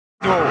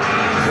sure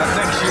that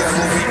next year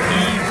will be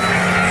even.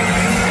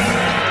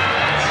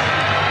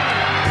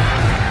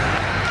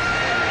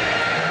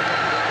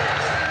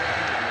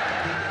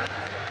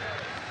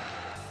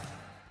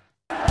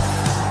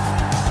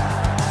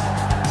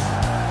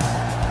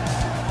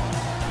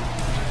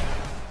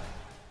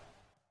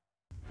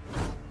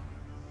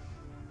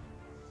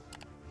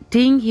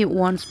 Think he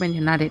wants Man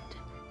United.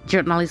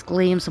 Journalist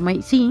claims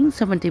amazing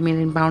 £70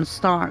 million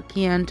star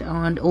can't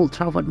on Old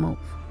Trafford move.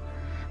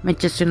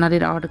 Manchester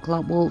United are the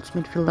club holds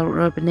midfielder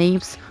Ruben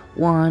Neves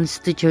wants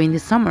to join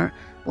this summer,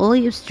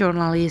 believes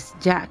journalist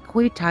Jacque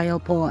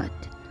Talbot.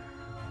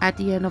 At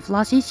the end of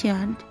last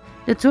season,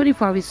 the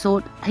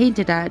 25-year-old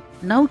hinted that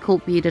now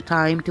could be the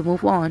time to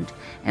move on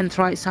and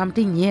try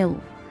something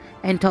new,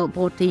 and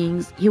Talbot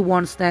thinks he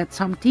wants that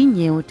something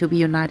new to be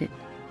United.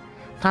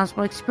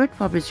 Transfer expert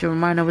Fabrizio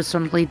Romano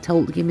recently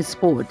told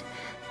GIVEMESPORT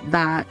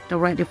that the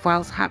Red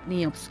Devils have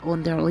Neves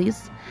on their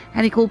list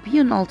and it could be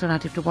an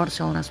alternative to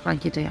Barcelona's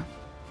Frenkie.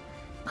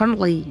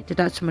 Currently, the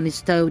Dutchman is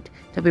thought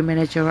to be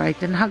manager Erik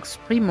Ten Hag's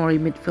primary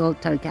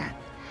midfield target,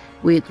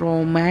 with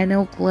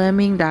Romano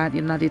claiming that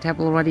United have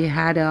already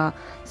had a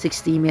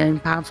 £60 million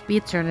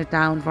bid turned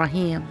down for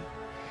him.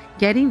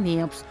 Getting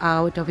Neves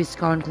out of his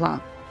current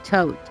club,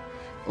 though,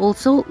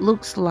 also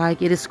looks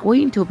like it is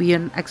going to be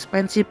an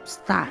expensive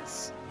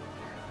task.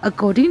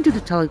 According to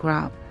the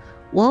Telegraph,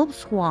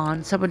 Wolves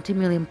won £70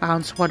 million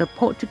for the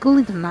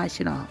Portuguese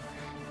international,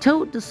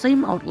 though the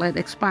same outlet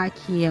expect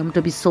him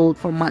to be sold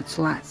for much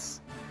less.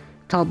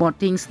 Talbot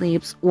thinks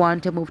Neves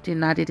want to move to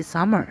United this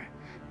summer,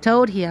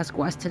 though he has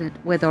questioned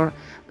whether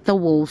the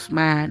Wolves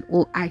man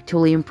will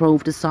actually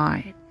improve the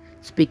side.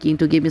 Speaking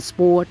to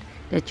GIVEMESPORT,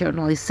 the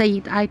journalist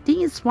said, "I think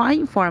he's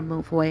trying for a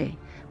move away,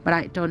 but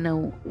I don't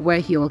know where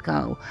he will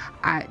go.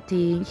 I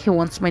think he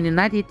wants Man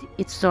United,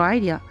 it's the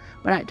idea,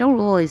 but I don't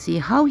really see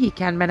how he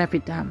can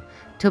benefit them,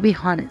 to be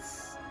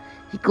honest."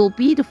 He could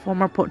be the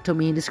former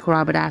Portuguese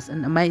described as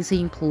an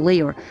amazing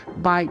player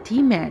by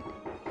teammate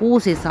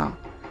Portuguese,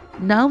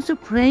 now the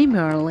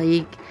Premier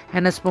League,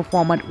 and has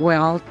performed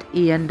well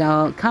in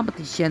the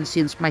competition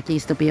since making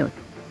his debut.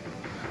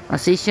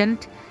 Last season,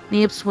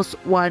 Neves was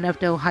one of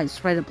the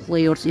highest rated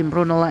players in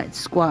Bruno Lage's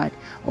squad,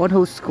 on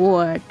who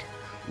scored,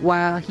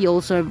 while he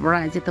also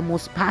averaged the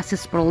most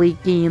passes per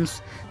league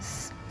games,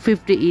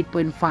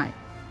 58.5.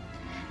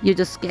 You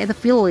just get the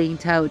feeling,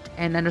 though,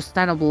 and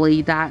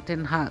understandably, that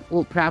Ten Hag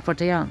will prefer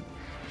Jong.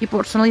 He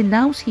personally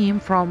knows him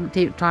from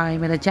their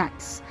time in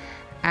Ajax,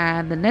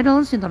 and the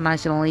Netherlands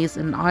international is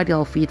an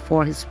ideal fit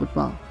for his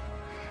football.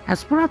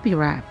 As per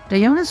APRAP,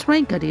 Jong is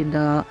ranked in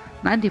the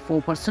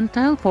 94th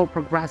percentile for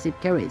progressive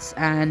carries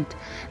and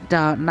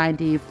the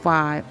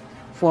 95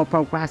 for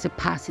progressive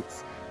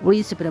passes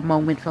received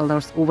among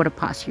midfielders over the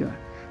past year.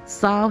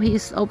 So he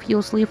is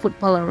obviously a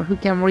footballer who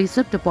can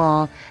receive the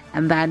ball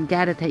and then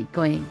get a take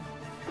going.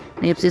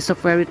 Neves is a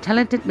very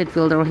talented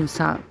midfielder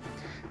himself,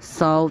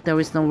 so there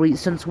is no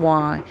reason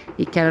why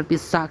he cannot be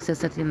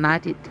successful at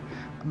United,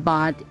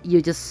 but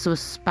you just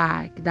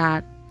suspect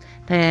that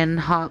Ten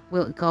Hag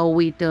will go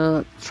with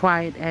the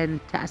tried and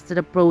tested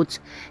approach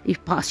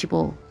if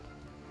possible.